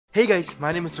Hey guys,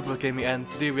 my name is DrewPleGaming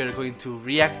and today we are going to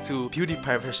react to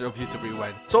Pewdiepie version of YouTube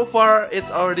Rewind. So far,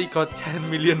 it's already got 10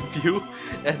 million views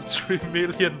and 3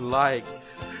 million likes.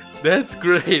 That's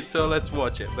great, so let's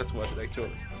watch it. Let's watch it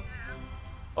actually.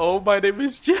 Oh, my name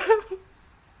is Jeff.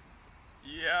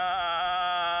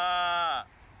 Yeah,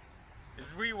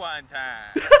 it's rewind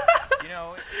time. You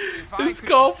know, if I It's could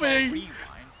coughing. rewind,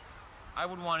 I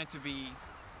would want it to be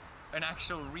an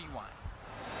actual rewind.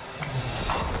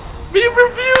 Meme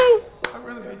review! I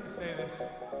really hate to say this.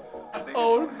 I think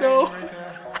Oh it's no. right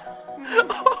there.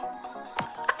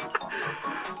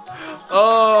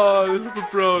 Oh, this is the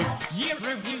pros. Year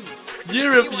review.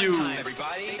 Year review. Rewind time,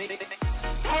 everybody. Hit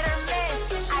or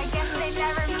miss. I guess they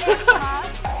never miss, huh?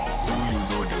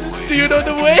 Do you know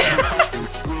the way?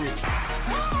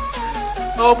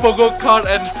 Oh, Pogo Card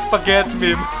and Spaghetti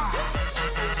meme.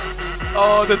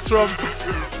 Oh, the Trump.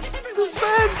 The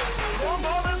sand.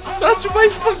 That's my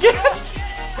spaghetti.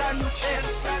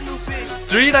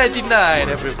 $3.99,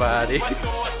 everybody.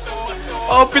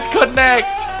 Oh, BitConnect.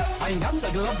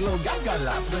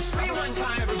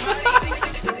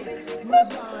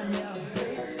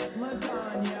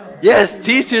 Yes,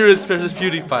 T-Series versus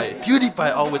Pewdiepie.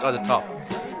 Pewdiepie always on the top.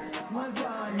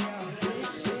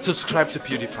 Subscribe to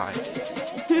Pewdiepie.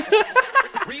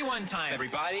 Rewind time,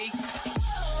 everybody.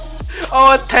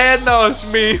 Oh, Thanos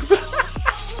meme.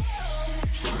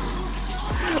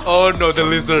 Oh no, the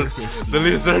lizard. The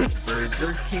lizard.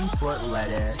 Burger King foot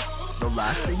lettuce. The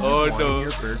last thing you Oh want in no.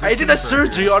 your Burger I did King a burger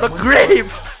surgery is on a one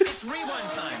grave. It's rewind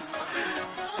time.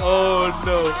 Oh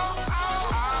no.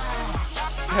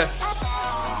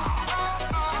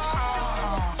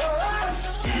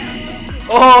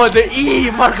 Oh, the E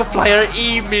Markiplier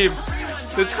E meme.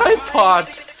 The tripod.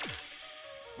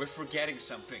 We're forgetting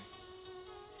something.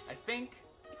 I think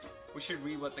we should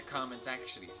read what the comments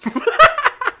actually say.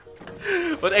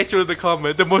 But actually the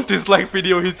comment, the most disliked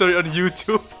video history on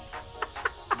YouTube.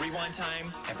 Rewind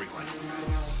time, everyone.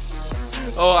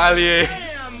 Oh, Allie.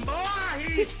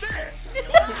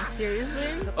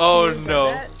 Seriously? Oh You said no.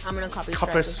 that? I'm gonna copy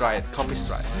Copper strike strike. Copy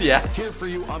strike. Yeah. Here for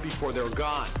you on before they're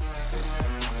gone.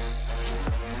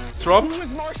 Trump. Who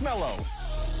is Marshmallow?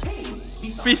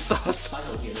 Fish sauce.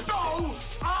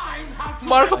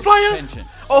 Markiplier. Attention.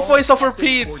 Oh, voiceover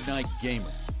Pete. Fortnite gamer.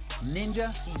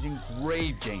 Ninja, he's in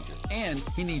grave danger, and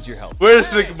he needs your help. Where's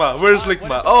Ligma? Where's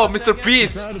Ligma? Oh, Mr.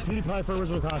 Beast. Subscribe to PewDiePie for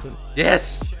original content.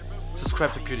 Yes.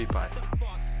 Subscribe to PewDiePie.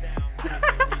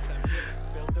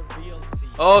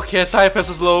 Okay, KSI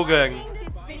versus Logan.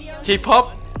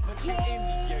 K-pop.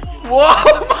 Whoa,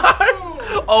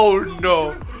 Mark. Oh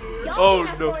no. Oh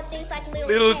no.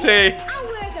 Little Tay.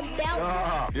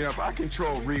 Yeah, if I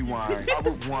control Rewind, I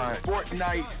would want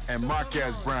Fortnite and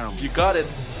Marquez Brown. You got it.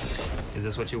 Is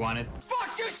this what you wanted?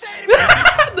 Fuck you, say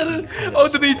Oh,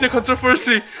 the ninja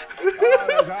controversy.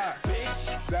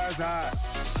 That's hot.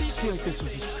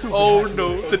 Oh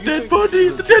no, the dead body.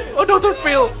 The dead. Oh no, don't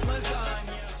fail.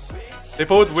 They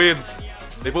both wins.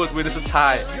 They both win. It's a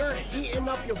tie.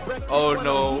 Oh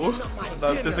no,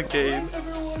 not this again.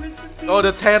 Oh,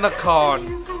 the Tanacon.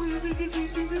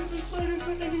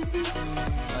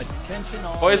 Attention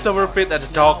all. Voiceover Pit and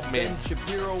the dog Ben meme.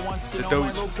 Shapiro wants to The know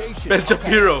my Doge. location. Ben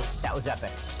Shapiro. That was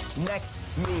epic. Next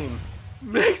meme.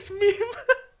 Next meme.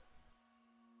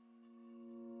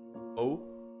 Oh.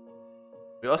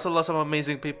 We also lost some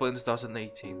amazing people in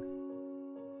 2018.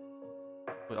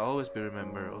 Will always be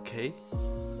remembered, okay?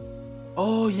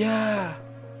 Oh yeah.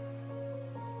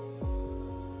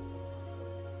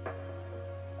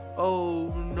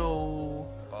 Oh no.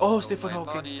 Oh, Stephen My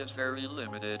Hawking. body is very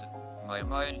limited. My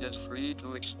mind is free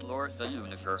to explore the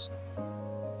universe.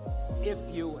 If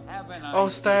you have an Oh,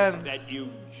 idea Stan. that you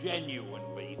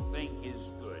genuinely think is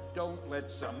good, don't let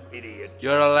some idiot.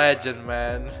 You're a legend,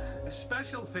 man. A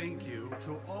special thank you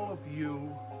to all of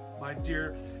you, my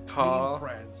dear Carl. meme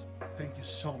friends. Thank you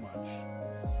so much.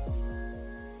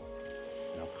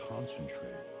 Now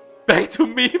concentrate Back to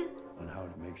meme. on how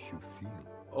it makes you feel.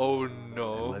 Oh And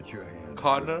no. let your hand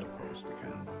Connor. drift across the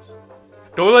canvas.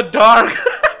 Don't let dark.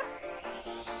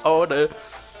 Oh the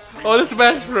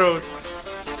Smash Bros.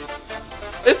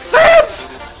 It's Sans.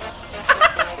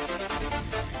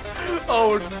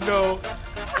 Oh no.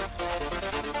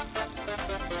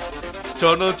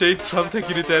 Donald J. Trump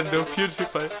taking Nintendo.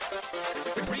 PewDiePie.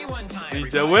 Rewind time, Ninja.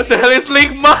 everybody. Where the hell is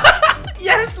Ligma?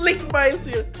 Yes, Ligma is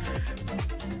here.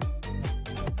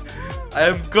 I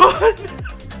am gone.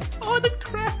 Oh the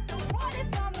crap.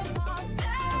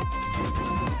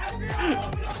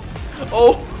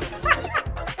 Oh.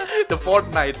 The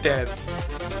Fortnite dance.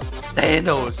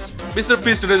 Thanos. Mr.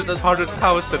 Beast donated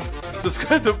 100,000.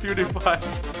 Subscribe to PewDiePie.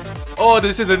 Oh,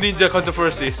 this is the ninja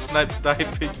controversy.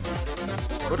 Sniping.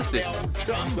 What is this?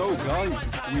 So guys,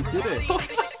 we did it.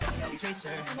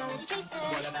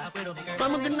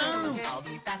 I'm a good gnome.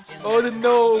 Oh, the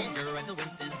gnome.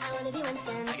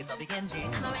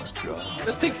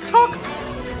 The TikTok.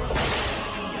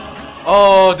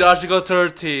 Oh, the Article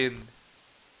 13.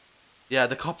 Yeah,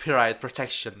 the copyright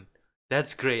protection.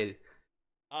 That's great.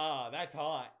 Ah, that's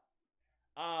hot.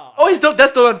 Ah. Oh,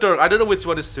 that's the one turn. I don't know which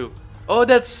one is two. Oh,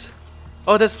 that's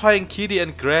Flying Kitty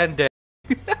and Granddad.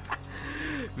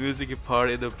 Music part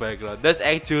in the background. That's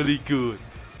actually good.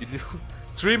 You know,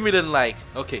 3 million like.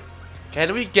 Okay,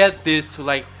 can we get this to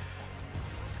like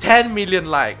 10 million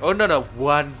like? Oh no,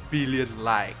 1 billion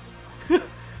like. Do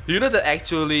you know that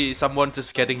actually someone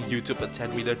just getting YouTube a 10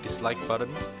 million dislike button?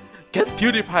 Get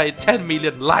PewDiePie 10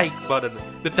 million like button.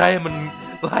 The diamond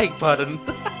like button.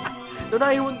 Don't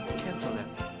I even cancel that?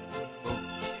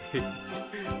 Okay.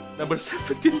 Number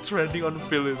 17 trending on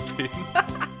Philippines.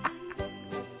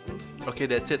 Okay,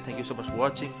 that's it. Thank you so much for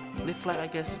watching. Leave like, I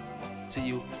guess. See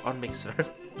you on Mixer.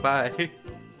 Bye.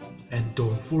 And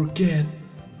don't forget,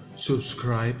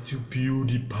 subscribe to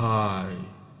PewDiePie.